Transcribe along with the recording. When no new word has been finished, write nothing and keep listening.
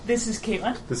This is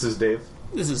Caitlin. This is Dave.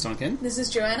 This is Duncan. This is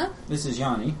Joanna. This is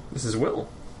Yanni. This is Will.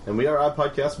 And we are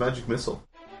iPodcast Magic Missile.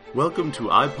 Welcome to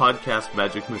iPodcast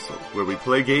Magic Missile, where we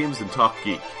play games and talk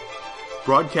geek.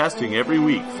 Broadcasting every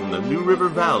week from the New River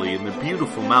Valley in the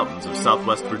beautiful mountains of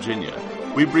Southwest Virginia,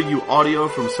 we bring you audio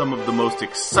from some of the most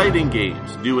exciting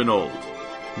games, new and old.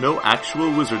 No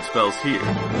actual wizard spells here,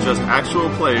 just actual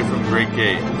play from great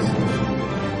games.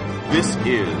 This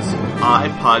is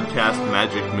iPodcast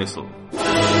Magic Missile.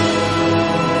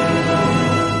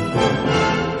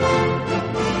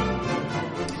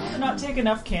 Not take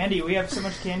enough candy. We have so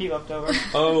much candy left over.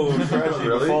 Oh, tragedy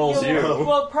Really? befalls you.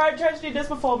 Well, tragedy does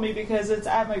befall me because it's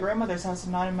at my grandmother's house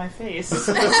and not in my face.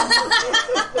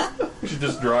 We should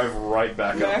just drive right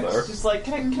back up there. It's just like,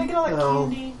 can I get all that No.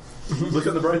 candy? Look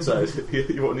at the bright side.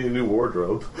 You won't need a new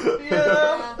wardrobe.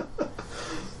 Yeah.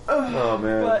 Oh,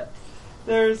 man. But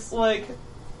there's like,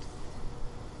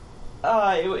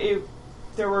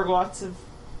 there were lots of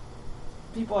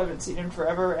people I haven't seen in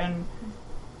forever, and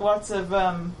lots of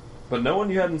But no one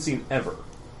you hadn't seen ever.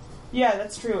 yeah,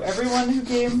 that's true. Everyone who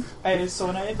came,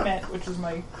 someone I had met, which was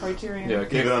my criterion. Yeah,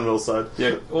 Even on Will's side.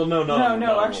 Yeah. Well, no,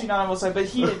 Actually not on both sides, but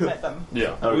he had met them.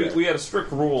 Yeah, Okay. we had a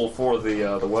strict rule for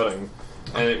the wedding,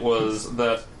 and it was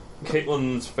that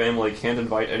Caitlin's family can't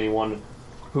invite anyone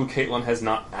who Caitlin has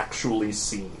not actually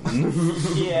seen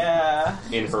Yeah.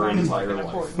 in her entire life.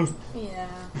 Important. Yeah.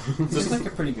 It's like a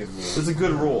pretty good rule. It's a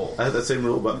good rule. I had that same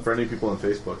rule about friendly people on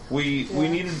Facebook. We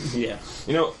needed, Yeah.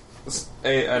 you know,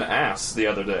 an ass the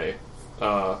oted me,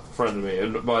 friended me,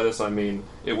 and by this I mean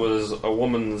it was a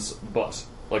woman's butt,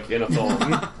 like in a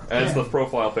thong, as the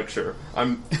profile picture.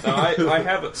 I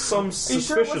have some you sure it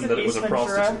suspicion wasn't that it was Ace a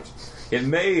Ventura?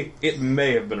 prostitute. It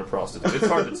may have been a prostitute. It's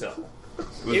hard to tell.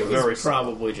 It was very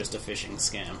probably just a phishing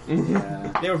scam.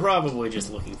 Yeah. They were probably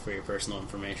just looking for your personal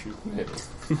information.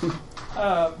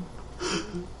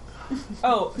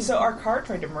 So our car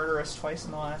tried to murder us twice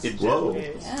in the last It did. 2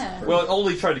 days. Yeah. Well, it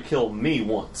only tried to kill me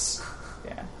once.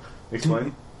 Yeah.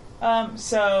 Explain.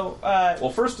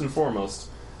 Well, first and foremost,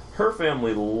 her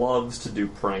family loves to do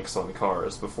pranks on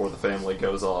cars before the family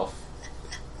goes off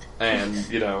and,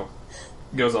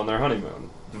 goes on their honeymoon.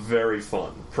 Very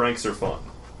fun. Pranks are fun.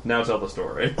 Now tell the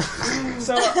story.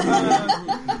 So,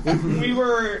 we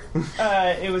were,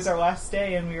 it was our last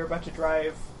day and we were about to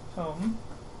drive home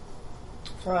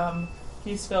from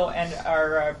Peaceville, and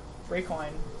our brake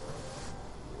line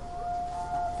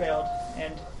failed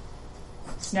and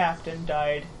snapped and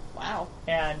died. Wow.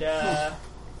 And,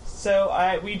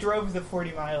 we drove the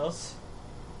 40 miles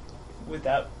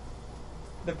without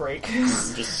the brake.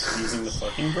 Just using the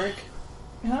parking brake?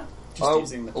 Huh? Just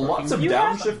using the parking Lots of brake? You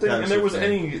have- downshifting,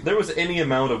 and there was any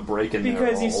amount of brake in there.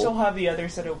 Because you at all. still have the other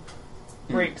set of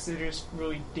brakes that are just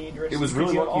really dangerous. It was because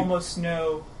really you have lucky. almost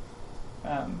no.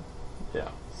 Yeah,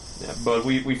 but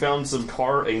we found some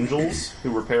car angels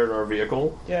who repaired our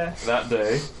vehicle Yeah, that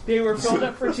day. they were filled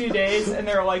up for 2 days, and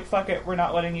they were like, "Fuck it, we're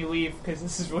not letting you leave because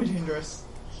this is really dangerous."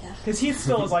 Yeah. Because he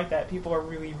still is like that. People are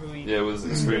really, really Yeah, it was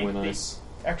extremely they nice.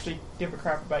 actually give a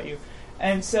crap about you.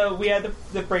 And so we had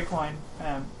the brake line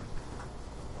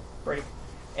break,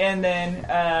 and then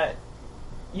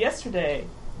yesterday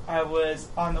I was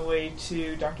on the way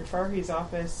to Dr. Farhi's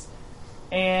office,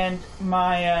 and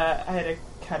I had a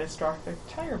catastrophic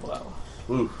tire blow.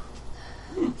 Ooh.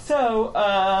 So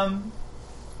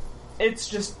it's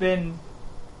just been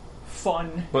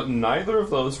fun. But neither of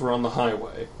those were on the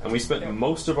highway, and we spent Yeah.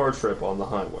 most of our trip on the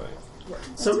highway.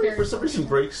 That's For very some reason, fortunate.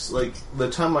 brakes, like, the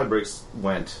time my brakes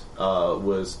went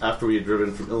was after we had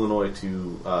driven from Illinois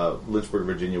to Lynchburg,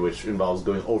 Virginia, which involves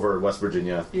going over West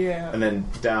Virginia, Yeah. and then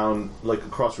down, like,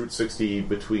 across Route 60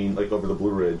 between, like, over the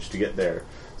Blue Ridge to get there.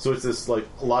 So it's this, like,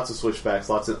 lots of switchbacks,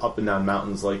 lots of up and down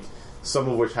mountains, like, some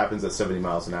of which happens at 70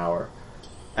 miles an hour.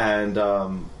 And,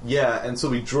 and so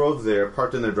we drove there,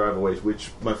 parked in their driveway,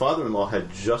 which my father-in-law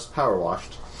had just power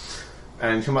washed.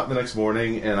 And come out the next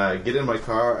morning, and I get in my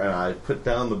car, and I put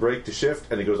down the brake to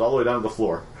shift, and it goes all the way down to the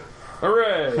floor.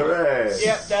 Hooray! Hooray!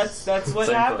 Yep, that's what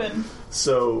Same happened.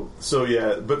 So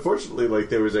yeah, but fortunately, like,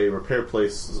 there was a repair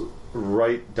place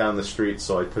right down the street,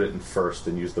 so I put it in first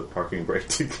and used the parking brake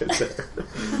to get there.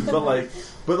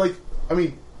 but I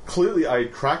mean, clearly I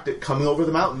had cracked it coming over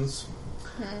the mountains,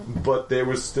 but there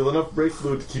was still enough brake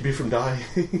fluid to keep me from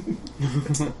dying.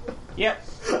 Yep.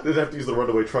 Didn't have to use the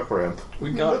runaway truck ramp.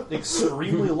 We got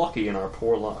extremely lucky in our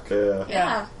poor luck. Yeah.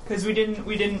 Yeah. Because we didn't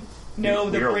know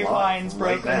the We're brake alive lines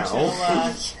broke right now.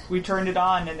 until we turned it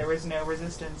on and there was no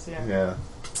resistance. Yeah. Yeah.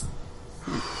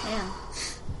 Yeah.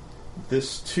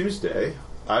 This Tuesday,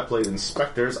 I played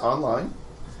Inspectors Online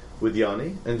with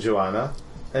Yanni and Joanna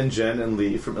and Jen and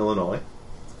Lee from Illinois.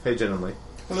 Hey, Jen and Lee.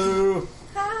 Hello.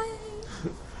 Hi.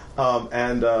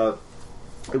 And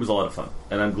it was a lot of fun.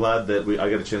 And I'm glad that I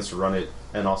got a chance to run it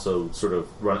and also sort of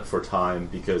run it for time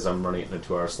because I'm running it in a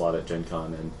 2-hour slot at Gen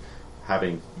Con and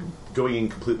going in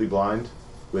completely blind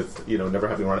with, never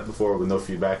having run it before with no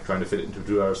feedback, trying to fit it into a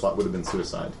 2-hour slot would have been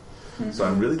suicide. Mm-hmm. So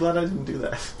I'm really glad I didn't do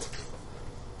that.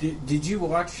 Did you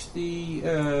watch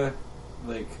the,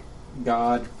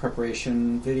 God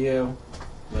preparation video?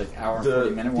 Hour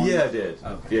 40-minute one? Yeah, I did.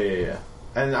 Okay. Yeah.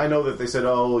 And I know that they said,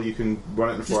 you can run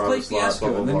it in a 4-hour slot, blah,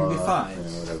 blah, and then blah. you'll be fine.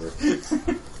 Whatever.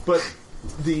 But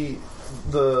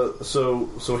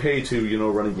so hey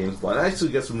to, running games blind. I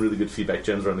actually got some really good feedback.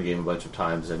 Jen's run the game a bunch of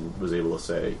times and was able to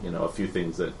say, a few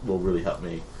things that will really help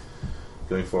me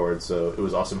going forward. So it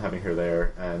was awesome having her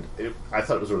there, and I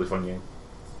thought it was a really fun game,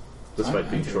 despite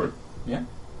being short. Yeah.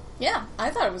 Yeah, I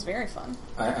thought it was very fun.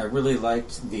 I really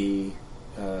liked the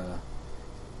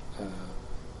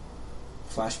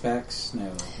flashbacks.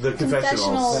 No, the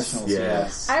confessionals.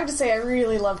 Yes. I have to say, I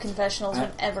really love confessionals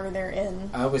whenever they're in.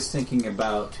 I was thinking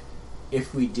about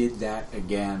if we did that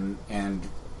again, and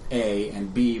A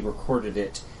and B recorded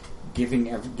it, getting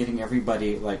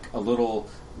everybody a little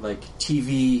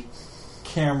TV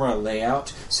camera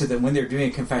layout, so that when they're doing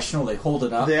a confessional, they hold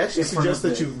it up. They actually suggest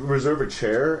that you reserve a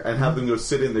chair and have them go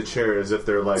sit in the chair as if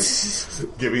they're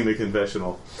giving the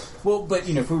confessional. Well, but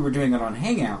if we were doing it on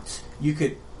Hangouts, you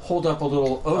could hold up a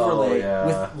little overlay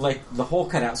with the hole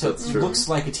cut out, so it looks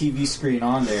like a TV screen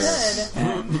on there.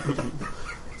 Good.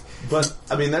 But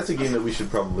I mean, that's a game that we should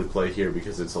probably play here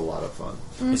because it's a lot of fun.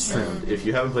 Mm-hmm. It's true. And if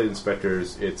you haven't played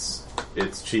Inspectors, it's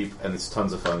cheap and it's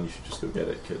tons of fun. You should just go get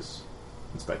it because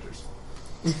Inspectors.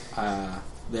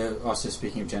 Also,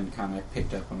 speaking of Gen Con, I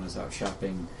picked up when I was out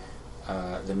shopping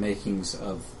the makings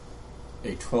of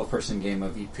a 12-person game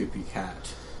of Eat Poopy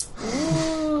Cat.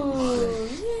 Ooh,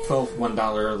 12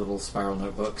 $1 little spiral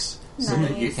notebooks, so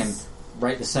that you can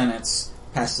write the sentence,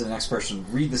 pass to the next person,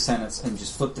 read the sentence, and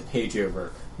just flip the page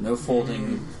over. No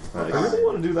folding. Nice. I really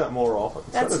want to do that more often.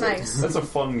 That's nice. That's a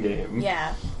fun game.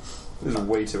 Yeah. This is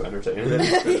way too entertaining.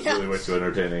 It's really way too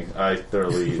entertaining. I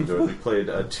thoroughly enjoyed it. We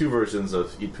played 2 versions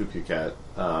of Eat Poop You Cat,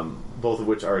 both of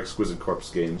which are exquisite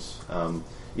corpse games.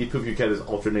 Eat Poop You Cat is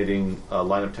alternating a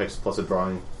line of text plus a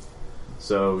drawing.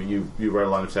 So you write a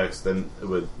line of text, then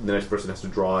the next person has to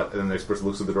draw it, and then the next person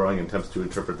looks at the drawing and attempts to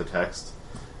interpret the text,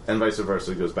 and vice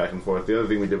versa. It goes back and forth. The other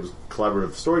thing we did was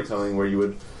collaborative storytelling, where you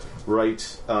would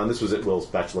write. This was at Will's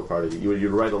bachelor party.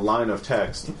 You'd write a line of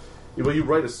text. You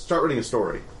start writing a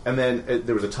story, and then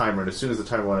there was a timer. And as soon as the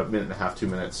timer went up, 1.5 minutes, 2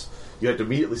 minutes, you had to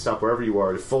immediately stop wherever you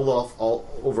are to fold off all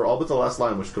but the last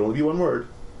line, which could only be one word,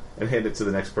 and hand it to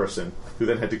the next person, who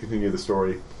then had to continue the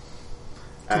story.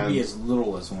 Could be as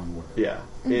little as one word. Yeah,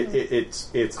 Mm-hmm.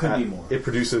 it's could be more. It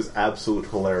produces absolute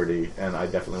hilarity, and I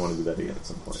definitely want to do that again at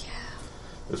some point. Yeah.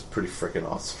 It was pretty freaking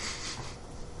awesome.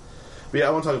 But yeah, I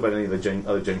won't talk about any of the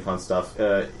other Gen Con stuff.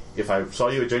 If I saw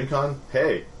you at Gen Con,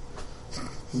 hey,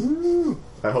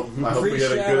 I hope we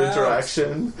had a good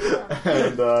interaction,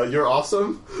 and you're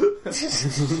awesome.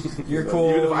 You're cool.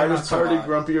 Even if I was tired and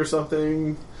grumpy or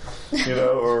something,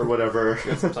 or whatever.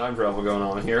 Got some time travel going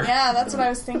on here. Yeah, that's what I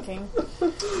was thinking.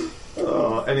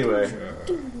 Anyway,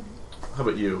 how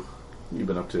about you? What you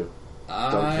been up to?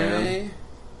 I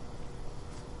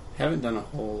haven't done a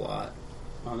whole lot,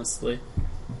 honestly.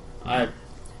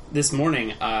 This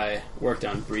morning I worked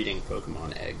on breeding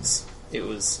Pokemon eggs. It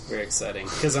was very exciting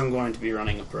because I'm going to be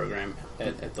running a program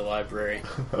at the library.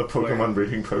 A Pokemon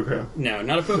breeding program? No,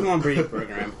 not a Pokemon breeding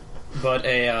program, but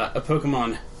a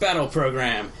Pokemon battle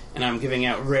program, and I'm giving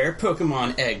out rare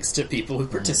Pokemon eggs to people who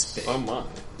participate. Oh my.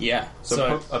 Yeah.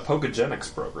 So a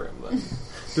Pokegenics program, then.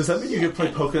 Does that mean you can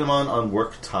play Pokemon on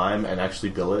work time and actually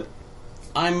bill it?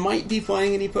 I might be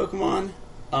playing any Pokemon.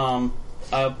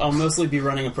 I'll mostly be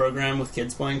running a program with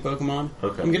kids playing Pokemon.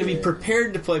 Okay. I'm going to be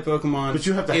prepared to play Pokemon. But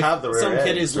you have to if have the rare some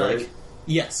kid eggs, is right?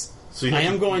 yes. So I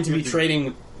am going to be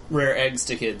trading rare eggs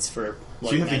to kids for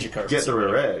so you have Magic to cards. get the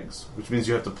rare eggs, which means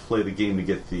you have to play the game to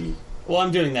get the... Well,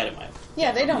 I'm doing that at my...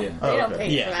 Yeah, they don't. Yeah. They don't okay.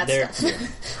 pay Yeah, for that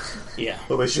stuff. Yeah.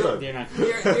 Well, they should. They're not...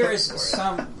 There is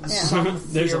some There's a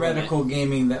theoretical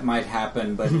gaming that might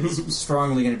happen, but it's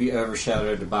strongly going to be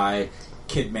overshadowed by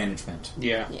kid management.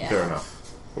 Yeah. Yeah. Fair enough.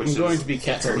 Which I'm going is to be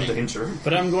cat in herding. danger.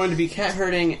 But I'm going to be cat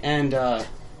herding and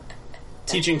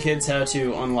teaching kids how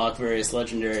to unlock various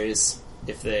legendaries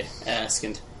if they ask,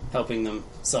 and helping them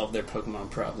solve their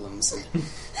Pokemon problems and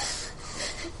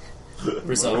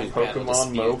resolving battle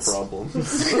Pokemon disputes. problems.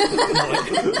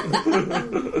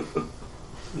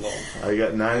 I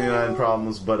got 99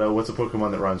 problems, but what's a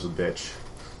Pokemon that rhymes with bitch?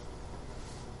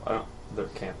 There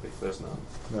can't be. There's none.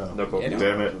 No. No Pokemon. Yeah,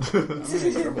 Damn it. I'm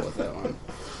really terrible with that one.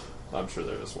 I'm sure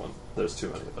there's one. There's too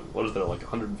many of them. What is there, like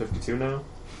 152 now?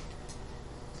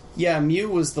 Yeah, Mew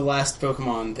was the last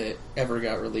Pokemon that ever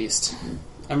got released.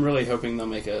 I'm really hoping they'll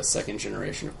make a second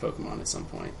generation of Pokemon at some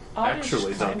point.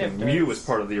 Actually, Duncan, Mew was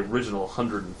part of the original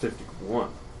 151.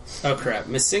 Oh crap,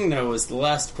 Missingno was the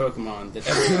last Pokemon that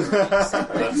ever got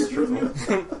That's true. released.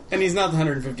 And he's not the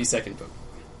 152nd Pokemon.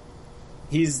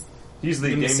 He's He's the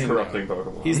game-corrupting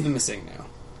Pokemon. He's the Missingno.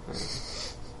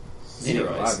 Zero,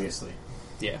 Anyways. obviously.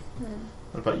 Yeah.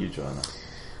 What about you, Joanna?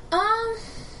 I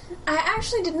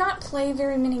actually did not play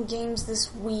very many games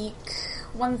this week.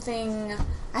 One thing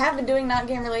I have been doing not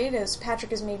game related is Patrick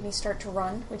has made me start to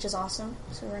run, which is awesome.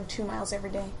 So we run 2 miles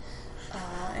every day,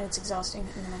 and it's exhausting,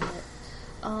 and then I hit.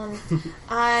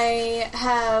 I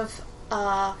have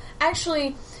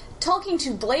actually talking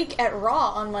to Blake at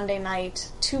Raw on Monday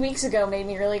night 2 weeks ago made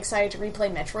me really excited to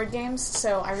replay Metroid games.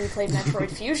 So I replayed Metroid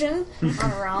Fusion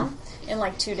on Raw in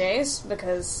like 2 days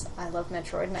because I love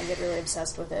Metroid and I get really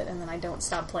obsessed with it, and then I don't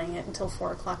stop playing it until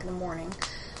 4 o'clock in the morning.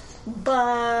 But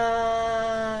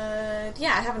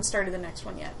yeah, I haven't started the next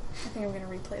one yet. I think I'm going to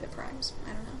replay the Primes. I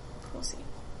don't know. We'll see.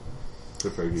 So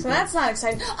that's not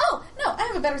exciting. Oh, no, I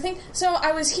have a better thing. So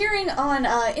I was hearing on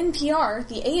NPR,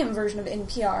 the AM version of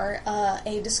NPR,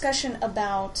 a discussion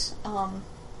about...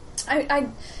 I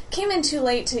came in too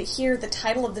late to hear the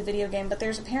title of the video game, but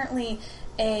there's apparently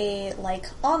a, like,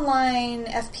 online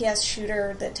FPS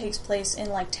shooter that takes place in,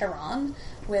 like, Tehran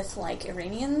with, like,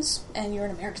 Iranians, and you're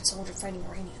an American soldier fighting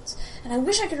Iranians. And I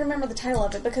wish I could remember the title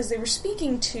of it, because they were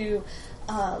speaking to...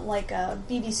 like a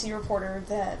BBC reporter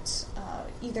that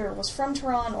either was from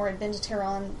Tehran or had been to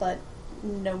Tehran, but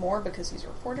no more because he's a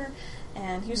reporter.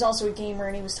 And he was also a gamer,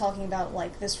 and he was talking about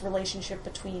like this relationship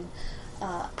between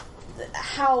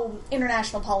how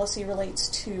international policy relates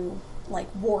to like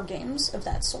war games of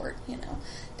that sort, you know,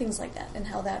 things like that, and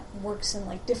how that works in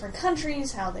like different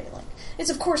countries. How they like it's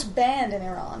of course banned in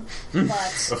Iran,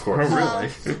 but of course,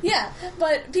 really, yeah,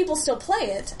 but people still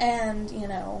play it, and you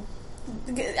know.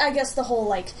 I guess the whole,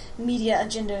 like, media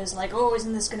agenda is like, oh,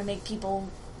 isn't this going to make people,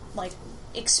 like,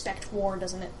 expect war,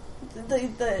 doesn't it?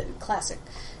 The classic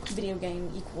video game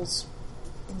equals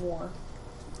war.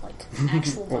 Like,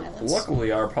 actual violence.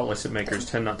 Luckily, our policymakers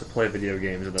tend not to play video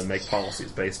games and then make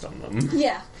policies based on them.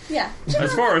 Yeah.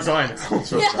 As far as I know. As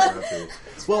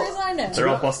far as I know. They're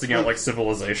all busting out, like,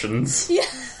 civilizations. Yeah.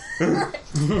 Right. I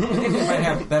think they might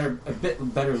have a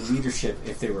bit better leadership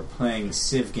if they were playing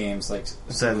Civ games like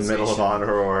Then Medal of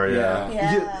Honor or Yeah.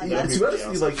 Yeah, That'd to be honestly,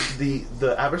 awesome. like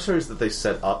the adversaries that they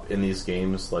set up in these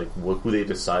games, like who they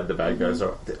decide the bad guys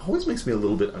are, it always makes me a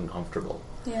little bit uncomfortable.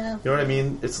 Yeah. You know what I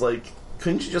mean? It's like,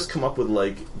 couldn't you just come up with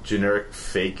like generic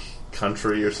fake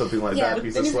country or something like Yeah, that?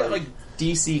 Because Then it's you've got, like,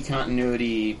 DC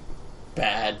continuity,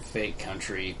 bad fake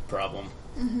country problem.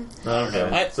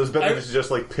 okay. So it's better to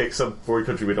just like pick some foreign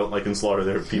country we don't like and slaughter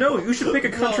their people. No, you should pick a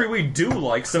country we do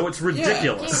like, so it's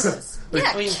ridiculous. Yeah,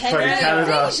 I mean, Canada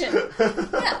invasion.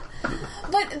 Yeah.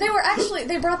 But they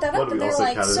brought that What up, do and we they all were say,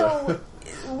 like, Canada? so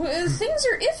things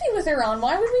are iffy with Iran.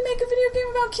 Why would we make a video game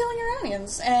about killing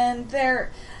Iranians? And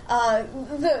they're...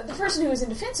 the person who was in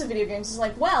defense of video games is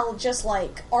like, well, just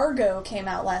like Argo came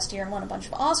out last year and won a bunch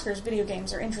of Oscars, video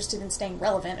games are interested in staying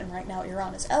relevant, and right now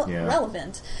Iran is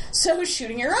relevant. So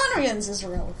shooting Iranians is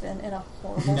relevant in a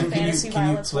horrible fantasy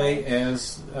violence Can you way. play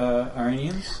as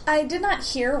Iranians? I did not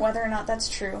hear whether or not that's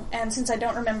true, and since I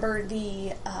don't remember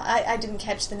I didn't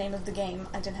catch the name of the game,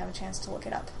 I didn't have a chance to look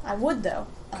it up. I would, though,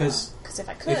 because if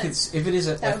I could... If it is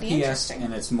an that would be FPS interesting.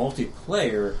 and it's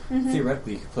multiplayer,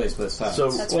 theoretically you could play as both sides.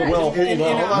 So, That's well, right. hold on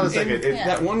a in- second. yeah.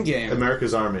 That one game.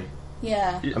 America's Army.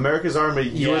 Yeah. America's Army,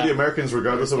 you are Yeah. the Americans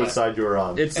regardless of which side you're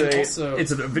on. It's And a also-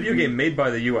 it's a video game made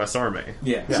by the U.S. Army.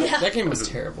 yeah. That game was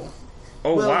terrible.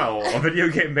 Oh Well- wow, a video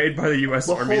game made by the U.S.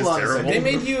 Well, Army is hold on a terrible. second.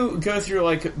 They made you go through,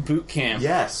 like, boot camp.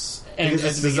 Yes. And Because at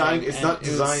it's the designed. beginning, It's not and it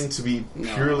was- designed to be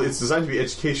purely. It's designed to be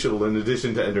educational in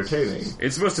addition to entertaining.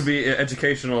 It's supposed to be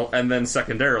educational and then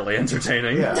secondarily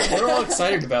entertaining. Yeah. We're all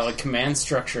excited about, like, command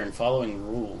structure and following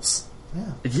rules.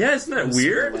 Yeah, isn't that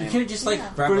weird? You can't just, like, Yeah.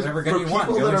 grab whatever gun you want.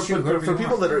 Go and shoot whoever for you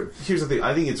people want. that are, here's the thing.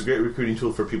 I think it's a great recruiting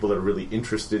tool for people that are really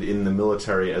interested in the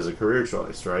military as a career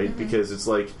choice, right? Because it's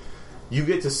like you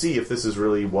get to see if this is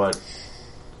really what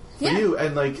for you.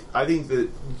 And like, I think that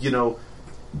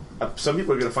some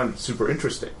people are going to find it super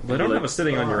interesting. They don't Like, have a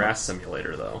sitting on your ass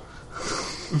simulator, though.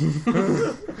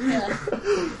 Yeah.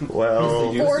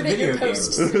 Well, Use Bored the at your video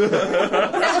posts.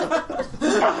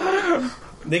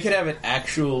 They could have it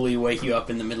actually wake you up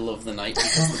in the middle of the night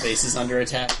because the base is under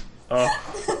attack.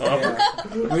 That's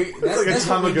like a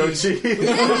Tamagotchi.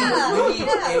 We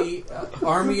need a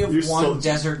Army of One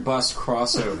Desert Bus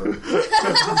crossover.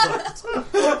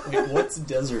 Wait, what's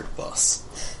Desert Bus?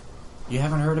 You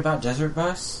haven't heard about Desert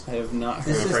Bus? I have not heard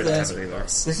This of is Desert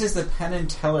Bus. This is the Penn and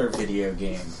Teller video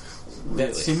game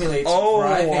that simulates Oh,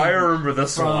 driving I remember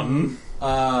this one.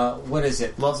 What is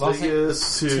it? Las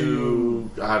Vegas to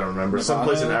I don't remember, Nevada?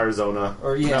 someplace in Arizona.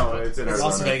 Or No, it's in Arizona.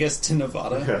 Las Vegas to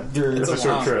Nevada. Yeah. It's a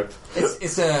short trip.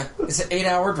 It's an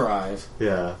 8-hour drive.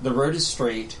 Yeah. The road is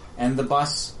straight, and the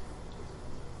bus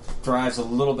drives a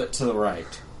little bit to the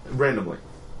right. Randomly.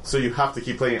 So you have to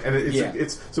keep playing it. And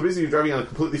it's so basically you're driving on a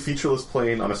completely featureless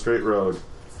plane on a straight road,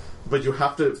 but you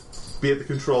have to be at the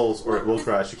controls or it will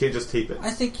crash. You can't just tape it.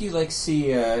 I think you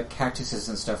see cactuses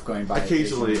and stuff going by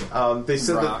Occasionally. They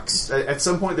said Rocks. that at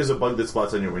some point there's a bug that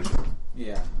spots on your windshield.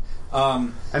 Yeah.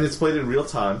 And it's played in real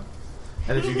time.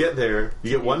 And if you get there, you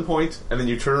get 1 point, and then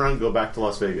you turn around and go back to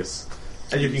Las Vegas.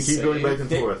 And you can keep going back and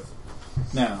forth.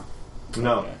 No.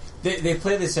 No. They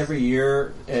play this every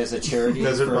year as a charity.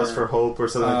 Desert Bus for Hope or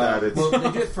something like that. Well, they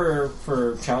do it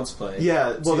for Child's Play.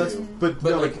 Yeah, well, too. that's but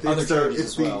no, like other charities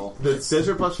as well. The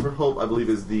Desert Bus for Hope, I believe,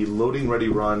 is the Loading Ready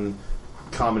Run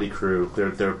comedy crew.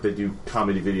 They do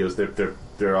comedy videos.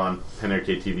 They're on Penn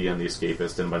Arcade TV and The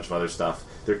Escapist and a bunch of other stuff.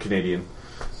 They're Canadian.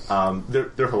 They're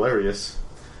hilarious.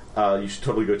 You should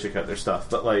totally go check out their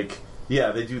stuff. But like, yeah,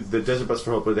 they do the Desert Bus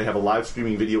for Hope, but they have a live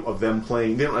streaming video of them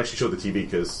playing. They don't actually show the TV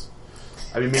because.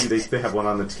 I mean, maybe they have one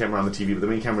on the camera on the TV, but the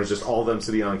main camera is just all of them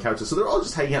sitting on couches. So they're all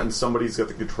just hanging out, and somebody's got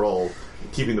the control,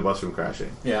 keeping the bus from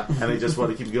crashing. Yeah, and they just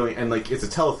want to keep going. And like, it's a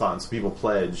telethon, so people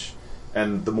pledge,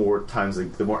 and the more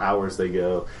hours they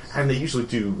go, and they usually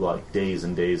do like days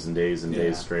and days and days and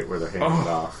days straight where they're handing it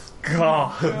off.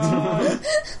 God.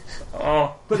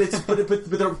 Oh, but it's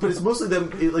mostly them.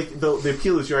 The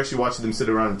appeal is you're actually watching them sit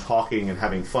around and talking and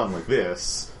having fun like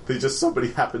this.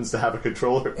 Somebody happens to have a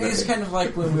controller. It's kind of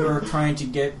like when we were trying to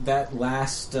get that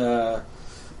last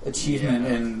achievement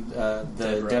in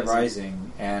the Dead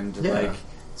Rising, and like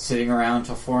sitting around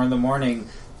till 4 a.m,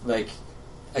 like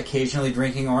occasionally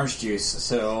drinking orange juice,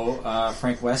 so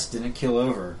Frank West didn't kill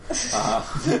over.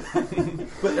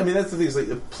 But I mean, that's the thing. Is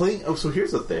like playing. Oh, so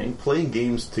here's the thing: playing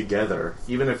games together,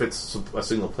 even if it's a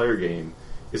single player game,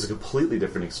 is a completely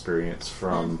different experience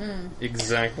from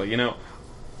exactly.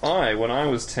 When I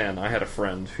was 10, I had a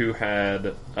friend who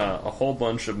had a whole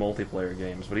bunch of multiplayer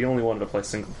games, but he only wanted to play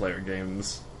single-player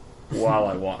games while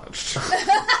I watched.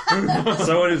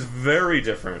 So it is very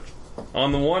different.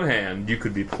 On the one hand, you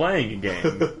could be playing a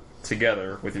game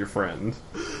together with your friend.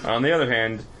 On the other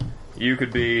hand, you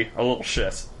could be a little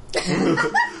shit.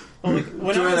 Joanna,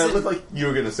 it looked like you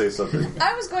were going to say something.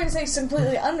 I was going to say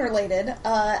completely unrelated,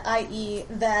 i.e.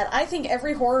 that I think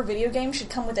every horror video game should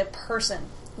come with a person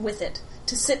with it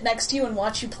to sit next to you and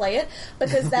watch you play it,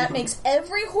 because that makes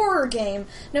every horror game,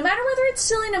 no matter whether it's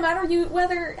silly, no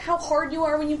matter how hard you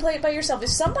are when you play it by yourself, if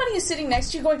somebody is sitting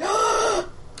next to you going,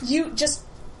 you just...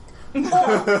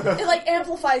 it like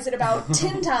amplifies it about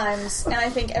 10 times, and I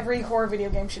think every horror video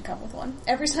game should come with one.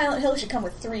 Every Silent Hill should come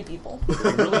with 3 people.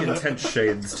 Like really intense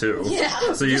shades too.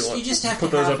 Yeah. So you just have put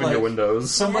to those have, up in your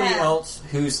windows. Somebody else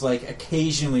who's like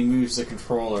occasionally moves the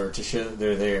controller to show that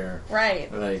they're there.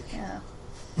 Right. Like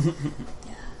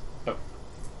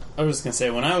I was just going to say,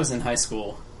 when I was in high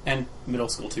school, and middle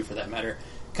school too for that matter,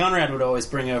 Conrad would always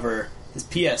bring over his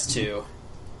PS2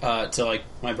 to like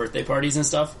my birthday parties and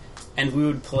stuff, and we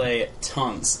would play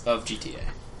tons of GTA.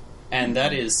 And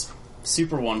that is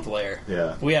super one player.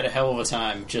 Yeah. We had a hell of a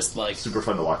time just like super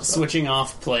fun to watch. Switching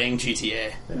off playing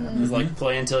GTA. Yeah. It was like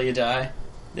play until you die,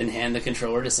 then hand the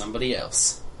controller to somebody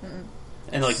else.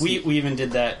 And like we even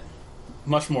did that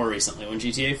much more recently when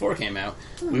GTA 4 came out.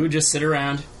 We would just sit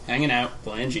around, hanging out,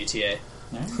 playing GTA.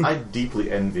 I deeply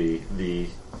envy the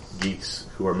geeks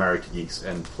who are married to geeks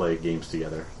and play games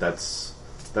together. That's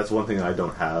one thing I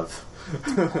don't have.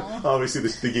 Obviously,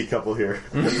 the geek couple here.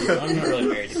 I'm not really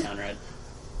married to Conrad.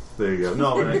 There you go.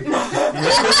 No,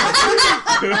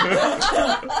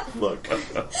 look.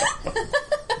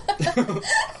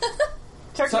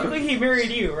 Technically, he married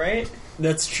you, right?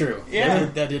 That's true. Yeah.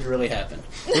 That did really happen.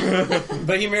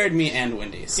 But he married me and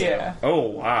Wendy. So. Yeah. Oh,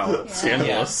 wow. Yeah.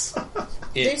 Scandalous.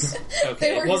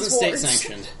 It wasn't state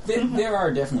sanctioned. There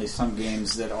are definitely some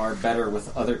games that are better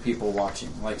with other people watching,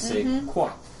 like, say,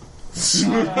 Quap.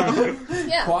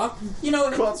 Quap,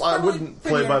 Quap, I wouldn't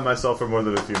play by myself for more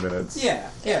than a few minutes.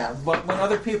 Yeah. But when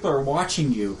other people are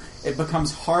watching you, it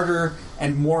becomes harder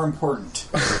and more important.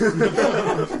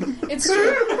 It's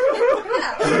true.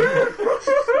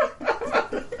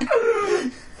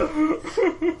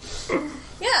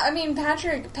 Yeah, Yeah, I mean,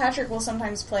 Patrick will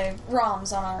sometimes play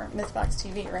ROMs on our Mythbox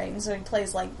TV, right? And so he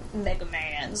plays, like, Mega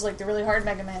Mans, like the really hard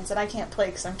Mega Mans that I can't play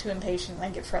because I'm too impatient and I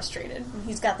get frustrated. And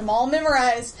he's got them all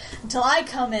memorized until I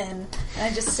come in, and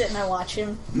I just sit and I watch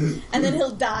him. And then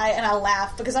he'll die, and I'll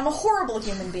laugh because I'm a horrible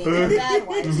human being and a bad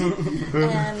wife.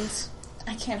 And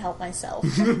I can't help myself.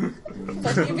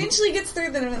 But he eventually gets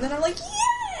through them, and then I'm like,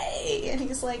 yay! And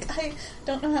he's like, I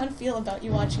don't know how to feel about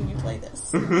you watching me play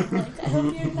this. And I'm like, I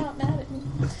hope you're not mad at me.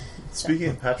 Speaking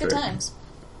of Patrick, good times.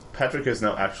 Patrick has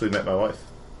now actually met my wife,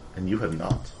 and you have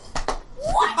not.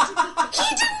 What?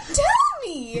 He didn't tell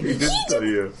me! He didn't tell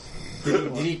you.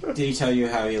 Did he tell you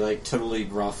how he, like, totally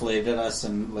raw-flayed at us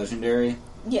in Legendary?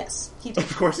 Yes, he did.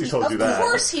 Of course he told you that. Of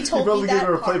course he told me that. He probably gave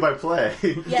her a play-by-play.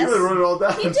 Yes. He really wrote it all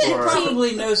down He did. for her. He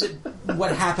probably knows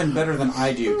what happened better than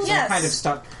I do, because Yes. I kind of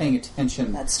stopped paying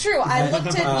attention. That's true. I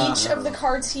looked at each of the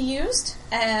cards he used,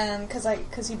 and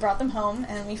because he brought them home,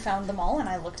 and we found them all, and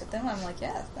I looked at them. I'm like,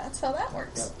 yeah, that's how that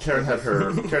works. Karen had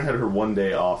her one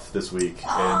day off this week,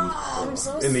 and I'm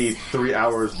so in the sad. 3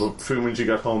 hours between when she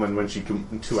got home and when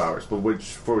 2 hours, but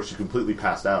before she completely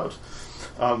passed out.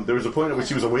 There was a point at which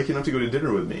she was awake enough to go to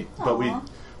dinner with me, but Aw.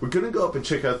 we're going to go up and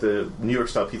check out the New York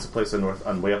style pizza place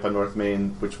on way up on North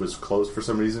Main, which was closed for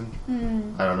some reason.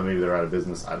 I don't know, maybe they're out of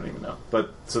business. I don't even know.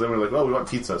 But so then we were like, well, we want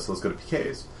pizza, so let's go to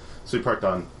PK's. So we parked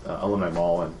on Alumni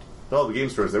Mall, and the game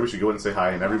store's there. We should go in and say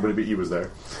hi, and everybody but you was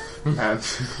there. And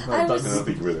I don't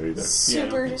think you were there either.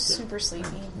 Super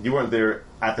sleepy. You weren't there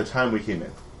at the time we came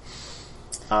in.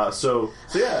 So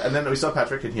yeah, and then we saw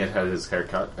Patrick, and he had his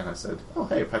haircut, and I said, "Oh,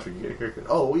 hey, Patrick, you get a haircut."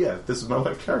 "Oh, yeah, this is my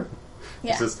wife, Karen."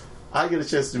 Yeah. He says, "I get a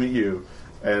chance to meet you,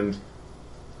 and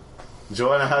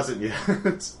Joanna hasn't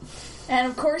yet." And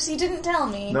of course he didn't tell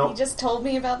me. Nope. He just told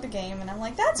me about the game, and I'm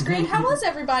like, that's great. How was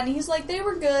everybody? And he's like, they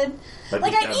were good. But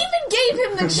Like, I even gave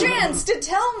him the chance to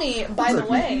tell me, by the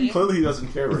way. Clearly he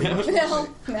doesn't care very much.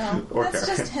 No, Or that's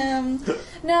Karen. just him.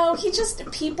 No, he just,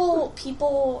 people,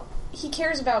 he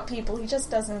cares about people. He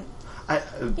just doesn't.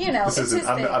 You know, this it's isn't. his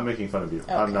thing. I'm making fun of you.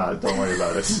 Okay. I'm not. Don't worry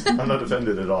about it. I'm not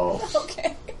offended at all.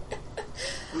 Okay.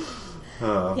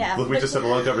 Yeah, Look, we but- just had a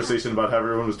long conversation about how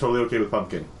everyone was totally okay with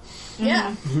pumpkin.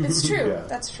 Yeah, it's true. Yeah.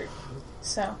 That's true.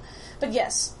 So, but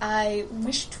yes, I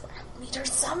wish to meet her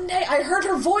someday. I heard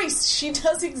her voice. She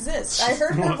does exist. I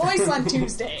heard her voice on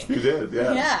Tuesday. You did,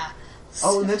 yeah. Yeah.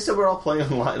 Oh, next time we're all playing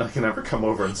online, I can never come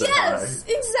over and say Yes,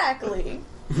 hi. exactly.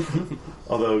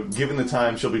 Although, given the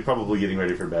time, she'll be probably getting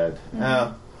ready for bed.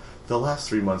 The last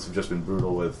 3 months have just been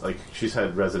brutal with, like, she's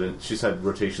had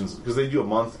rotations, because they do a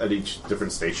month at each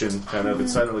different station, kind of.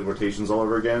 It's kind of like rotations all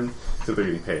over again, except they're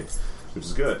getting paid, which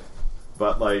is good.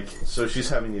 But, like, so she's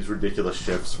having these ridiculous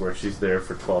shifts where she's there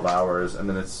for 12 hours, and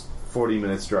then it's 40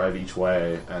 minutes drive each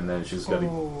way, and then she's got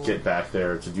to get back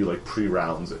there to do, like,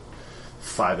 pre-rounds at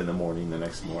 5 in the morning the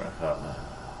next morning.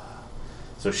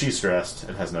 So she's stressed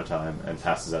and has no time and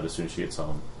passes out as soon as she gets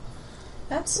home.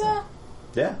 That's,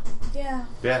 Yeah.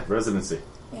 yeah, Residency.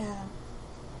 yeah.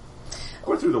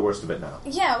 We're through the worst of it now.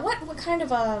 Yeah, what kind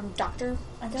of a doctor,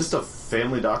 I guess? Just a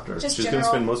family doctor. Just She's going to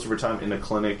general- spend most of her time in a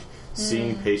clinic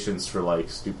seeing patients for, like,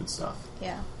 stupid stuff.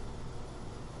 Yeah.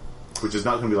 Which is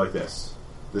not going to be like this.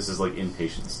 This is, like,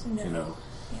 inpatients, No. you know.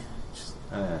 Yeah. She's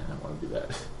I don't want to do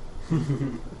that.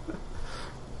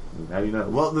 Now you know.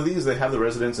 Well, the thing is, they have the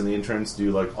residents and the interns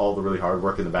do, like, all the really hard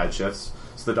work and the bad shifts,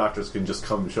 so the doctors can just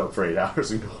come and show up for 8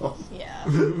 hours and go home. Yeah.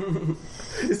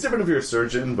 It's different if you're a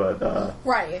surgeon, but,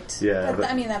 Right. Yeah, but-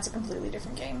 I mean, that's a completely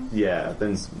different game. yeah,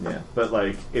 but,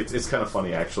 like, it's kind of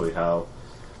funny, actually, how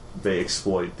they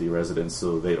exploit the residents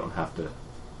so they don't have to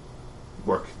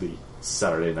work the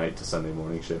Saturday night to Sunday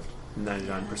morning shift.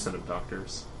 99% of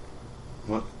doctors.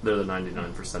 What? They're the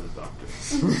 99% of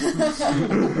doctors.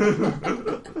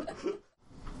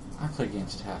 I play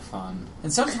games to have fun.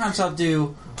 And sometimes I'll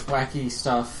do wacky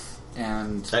stuff,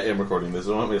 and... I am recording this.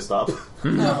 Don't want me to stop?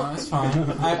 No, it's fine.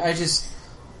 I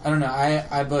don't know,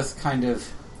 I both kind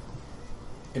of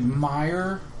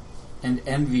admire and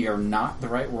envy are not the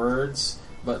right words,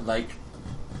 but like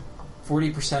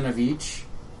 40% of each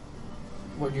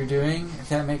what you're doing, if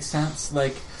that makes sense.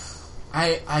 Like,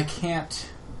 I can't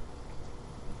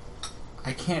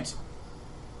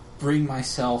bring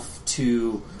myself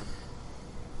to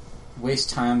waste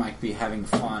time. I could be having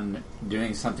fun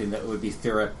doing something that would be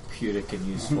therapeutic and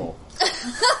useful.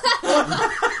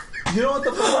 You know what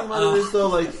the funny thing about it is, though?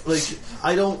 Like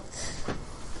I don't.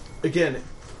 Again,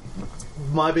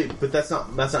 but that's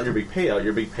not your big payout.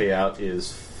 Your big payout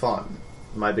is fun.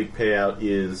 My big payout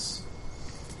is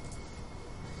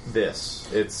this.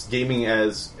 It's gaming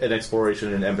as an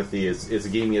exploration and empathy. It's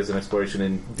gaming as an exploration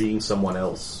and being someone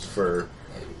else for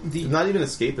not even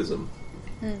escapism.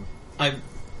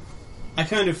 I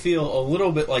kind of feel a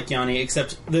little bit like Yanni,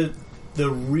 except the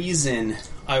reason,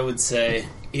 I would say,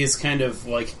 is kind of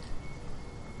like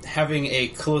having a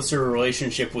closer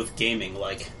relationship with gaming,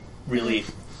 like really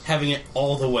having it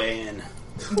all the way in.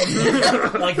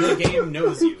 Like the game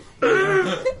knows you. Do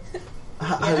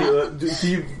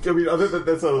you? I mean, other than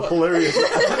that's a hilarious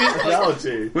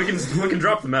analogy. We can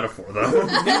drop the metaphor though.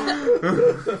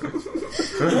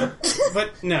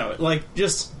 But no, like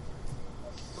just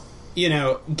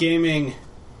gaming.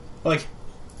 Like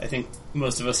I think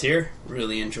most of us here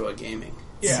really enjoy gaming.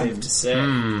 Yeah. Safe to say.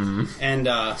 And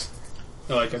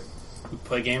like we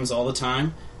play games all the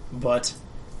time, but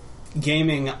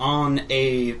gaming on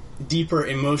a deeper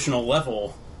emotional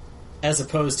level, as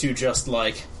opposed to just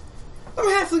like, I'm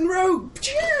a halfling rogue!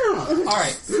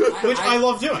 Alright. Which I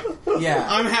love doing. Yeah.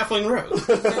 I'm a halfling rogue.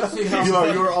 You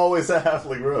are always a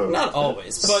halfling rogue. Not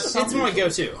always, but it's my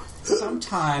go-to.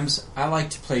 Sometimes I like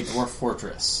to play Dwarf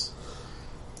Fortress.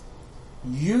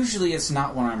 Usually it's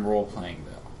not when I'm role-playing,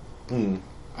 though.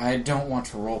 I don't want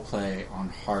to role-play on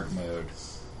hard mode.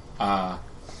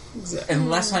 Exactly.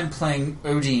 Unless I'm playing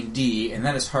OD&D, and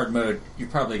that is hard mode, you're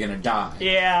probably going to die.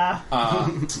 Yeah.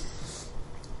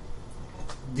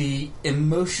 The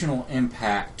emotional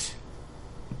impact...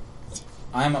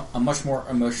 I'm a much more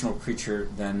emotional creature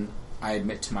than I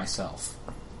admit to myself.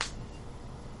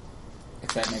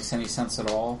 If that makes any sense at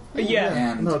all. Yeah.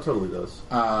 And, No, it totally does.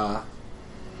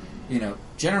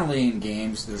 Generally in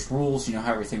games, there's rules, you know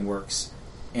how everything works.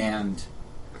 And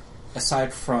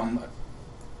aside from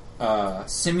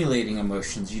simulating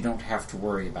emotions, you don't have to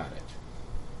worry about it.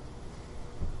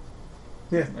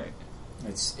 Yeah. Right.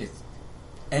 It's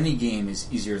any game is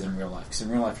easier than real life, because in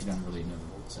real life you don't really know the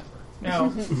rules ever. No.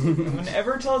 No one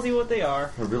ever tells you what they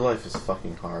are. Real life is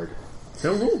fucking hard.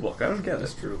 No rule book. I don't get it.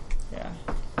 That's true. Yeah.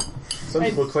 Some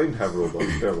people claim to have rule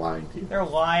books. They're lying to you. They're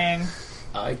lying.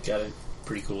 I got a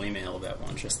pretty cool email about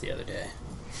one just the other day.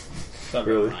 Thought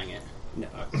Really? about buying it. No,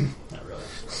 not really.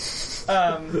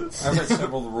 I've read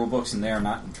several of the rule books, and they are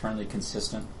not internally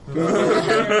consistent. They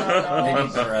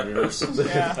need better editors.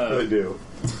 Yeah. They do.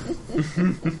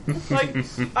 Like,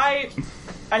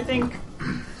 I think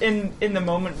in the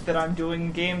moment that I'm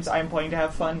doing games, I'm playing to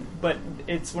have fun, but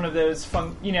it's one of those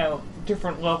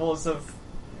different levels of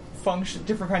function,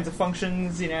 different kinds of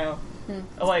functions. I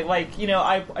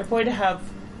play to have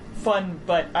fun,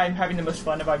 but I'm having the most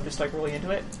fun if I'm just like really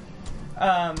into it.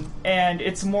 And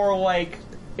it's more like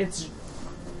it's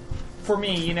for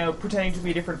me, pretending to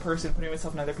be a different person, putting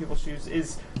myself in other people's shoes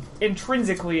is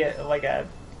intrinsically a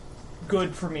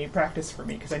good for me, practice for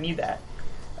me, because I need that.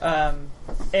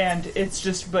 And it's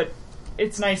just, but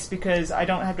it's nice because I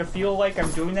don't have to feel like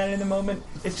I'm doing that in the moment.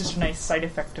 It's just a nice side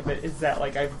effect of it is that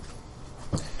like I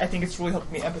think it's really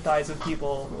helped me empathize with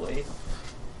people, really,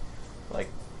 like,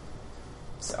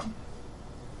 so.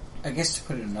 I guess to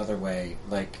put it another way,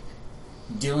 like,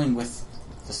 dealing with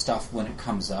the stuff when it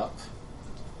comes up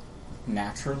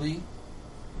naturally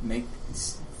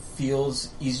feels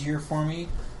easier for me.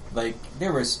 Like,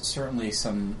 there was certainly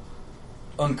some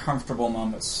uncomfortable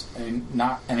moments, I mean,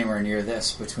 not anywhere near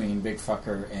this, between Big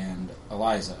Fucker and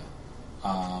Eliza.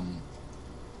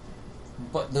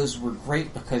 But those were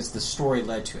great because the story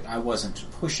led to it. I wasn't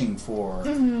pushing for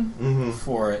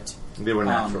it. They were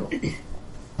natural.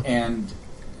 And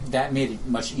that made it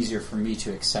much easier for me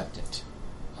to accept it.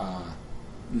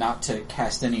 Not to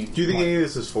cast any... Do you think any of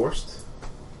this is forced?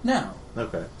 No.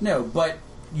 Okay. No, but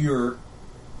you're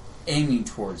aiming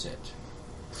towards it.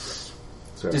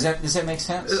 Sorry. Does that make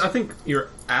sense? I think you're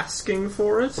asking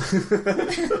for it.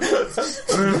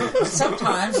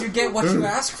 Sometimes you get what you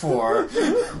ask for.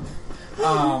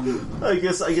 I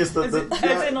guess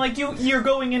as in, like, you're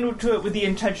going into it with the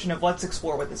intention of let's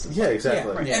explore what this is. Yeah,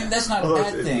 exactly. Yeah, right. Yeah. And that's not a Although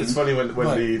bad thing. it's funny when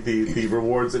the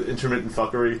rewards and intermittent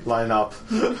fuckery line up.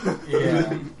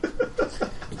 Yeah.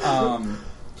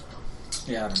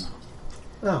 Yeah, I don't know.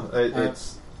 No,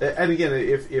 it's and again,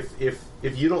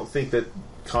 if you don't think that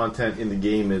content in the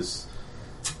game is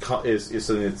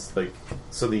something that's like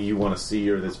something you want to see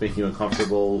or that's making you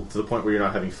uncomfortable to the point where you're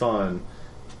not having fun,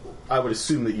 I would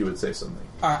assume that you would say something.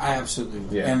 I absolutely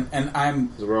would. Yeah. And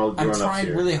I'm trying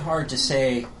here. really hard to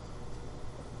say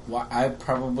I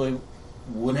probably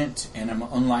wouldn't, and I'm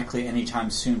unlikely anytime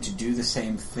soon to do the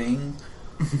same thing,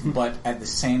 but at the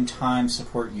same time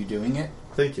support you doing it.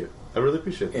 Thank you. I really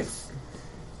appreciate it.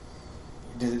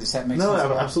 Does that make no, sense?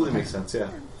 No, it absolutely makes sense, yeah.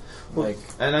 Like,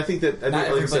 and I think that, like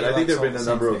I said, I think there have been a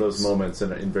number of those moments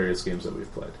in various games that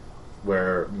we've played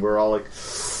where we're all like,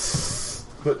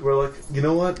 but we're like, you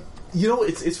know what?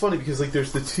 It's funny because like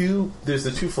there's the two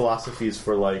philosophies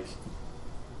for like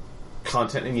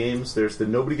content in games. There's the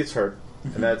nobody gets hurt,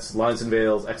 And that's Lines and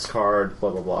Veils, X card, blah,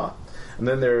 blah, blah. And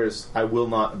then there's I Will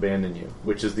Not Abandon You,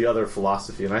 which is the other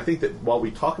philosophy. And I think that while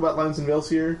we talk about Lines and Veils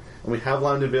here, and we have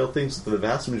Lines and Veil things, for the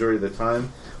vast majority of the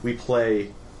time, we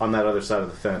play on that other side of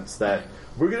the fence. That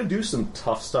we're going to do some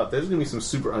tough stuff. There's going to be some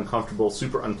super uncomfortable,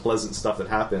 super unpleasant stuff that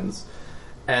happens.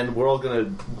 And we're all going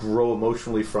to grow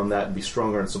emotionally from that and be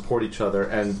stronger and support each other.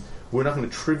 And we're not going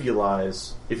to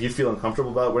trivialize, if you feel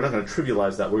uncomfortable about it, we're not going to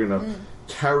trivialize that. We're going to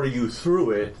carry you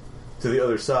through it to the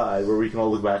other side where we can all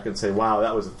look back and say, wow,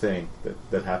 that was a thing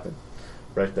that happened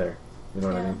right there. You know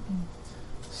what I mean?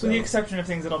 So. With the exception of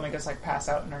things that'll make us like pass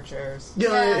out in our chairs.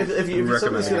 Yeah, if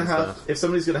somebody's going to have, if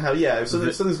somebody's going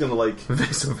to like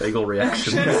vasovagal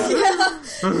reaction.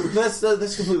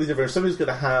 That's completely different. If somebody's going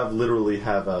to literally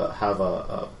have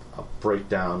a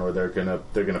breakdown, or they're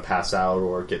gonna pass out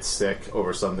or get sick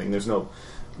over something, there's no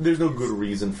good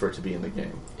reason for it to be in the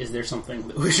game. Is there something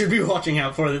that we should be watching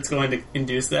out for that's going to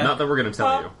induce that? Not that we're going to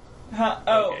tell you.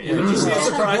 Okay, yeah.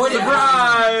 Surprise!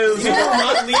 Surprise! We will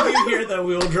not leave you here, though.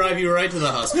 We will drive you right to the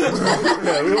hospital.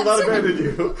 Yeah, we will not abandon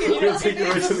you. We'll take you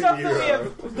right to the stuff that we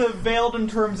have the veiled in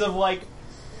terms of like,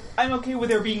 I'm okay with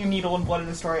there being a needle and blood in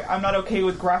the story. I'm not okay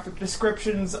with graphic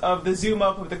descriptions of the zoom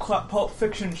up of the Pulp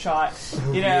Fiction shot.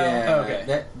 You know.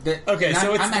 Yeah, okay.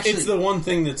 So it's the one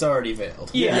thing that's already veiled.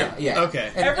 Yeah.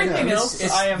 Okay. And everything else,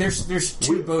 there's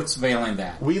two boats veiling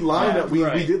that. We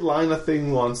did line a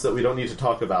thing once that we don't need to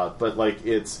talk about, but like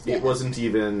it wasn't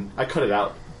even. I cut it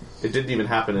out. It didn't even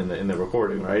happen in the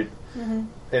recording, right? Mm-hmm.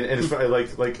 And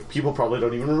it's like people probably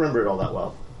don't even remember it all that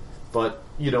well. But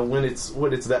you know, when it's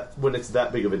that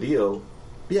big of a deal,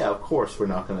 yeah, of course we're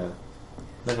not gonna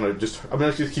just. I'm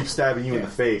not just keep stabbing you in the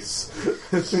face,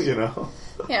 you know.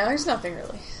 Yeah, there's nothing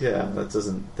really. Yeah, that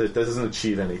doesn't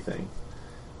achieve anything.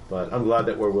 But I'm glad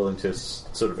that we're willing to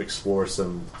sort of explore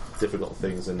some difficult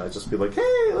things and not just be like,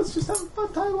 hey, let's just have a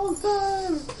fun time all the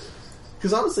time.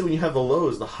 Because honestly, when you have the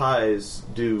lows, the highs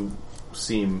do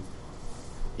seem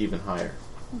even higher.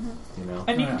 Mm-hmm. You know,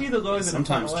 and you can do the lows in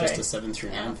sometimes a fun way. Just a 7 through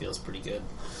 9 feels pretty good.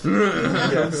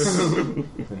 Yes.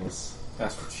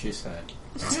 That's what she said.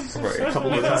 Right, a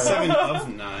couple of times. 7 of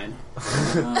 9.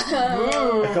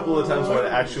 A couple of times where I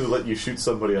actually let you shoot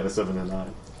somebody on a 7 and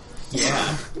 9.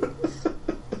 Yeah.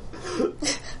 Damn,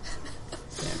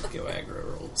 go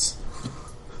aggro rolls.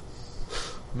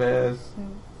 Man,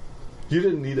 you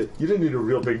didn't need a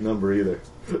real big number either.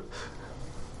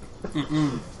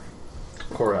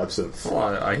 Core absinthe.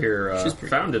 Well, I hear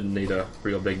Found didn't need a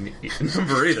real big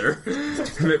number either.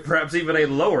 Perhaps even a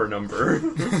lower number.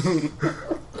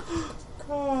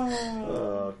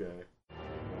 Okay.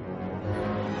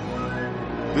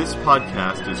 This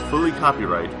podcast is fully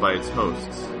copyrighted by its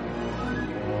hosts.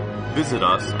 Visit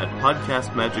us at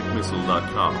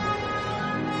podcastmagicmissile.com.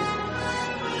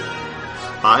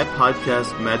 I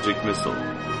Podcast Magic Missile,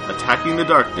 attacking the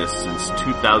darkness since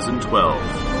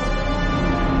 2012.